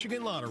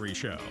Michigan Lottery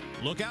Show.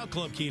 Look out,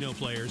 Club Keno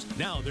players.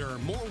 Now there are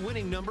more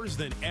winning numbers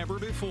than ever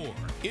before.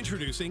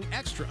 Introducing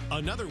Extra,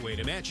 another way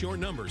to match your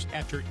numbers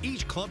after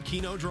each Club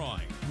Keno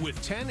drawing. With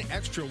 10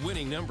 extra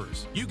winning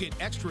numbers, you get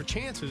extra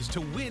chances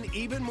to win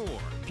even more.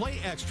 Play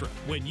Extra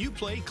when you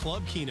play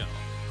Club Keno.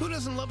 Who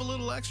doesn't love a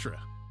little extra?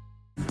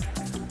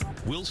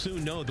 We'll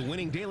soon know the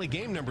winning daily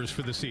game numbers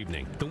for this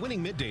evening. The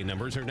winning midday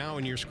numbers are now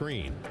on your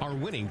screen. Our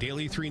winning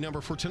daily 3 number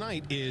for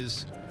tonight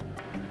is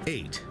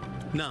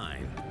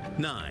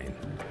 899.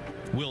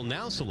 We'll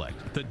now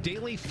select the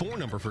daily 4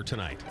 number for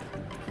tonight.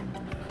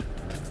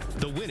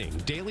 The winning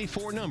daily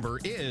 4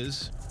 number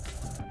is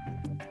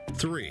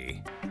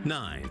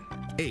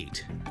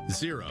 3980.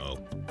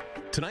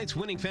 Tonight's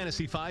winning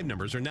Fantasy 5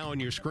 numbers are now on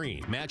your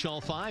screen. Match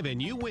all 5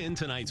 and you win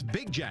tonight's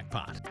big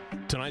jackpot.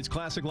 Tonight's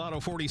Classic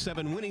Lotto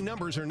 47 winning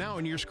numbers are now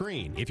on your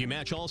screen. If you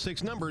match all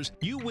 6 numbers,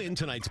 you win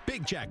tonight's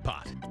big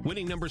jackpot.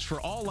 Winning numbers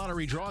for all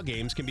lottery draw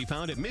games can be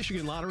found at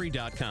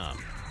MichiganLottery.com.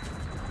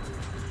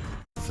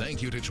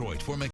 Thank you, Detroit, for making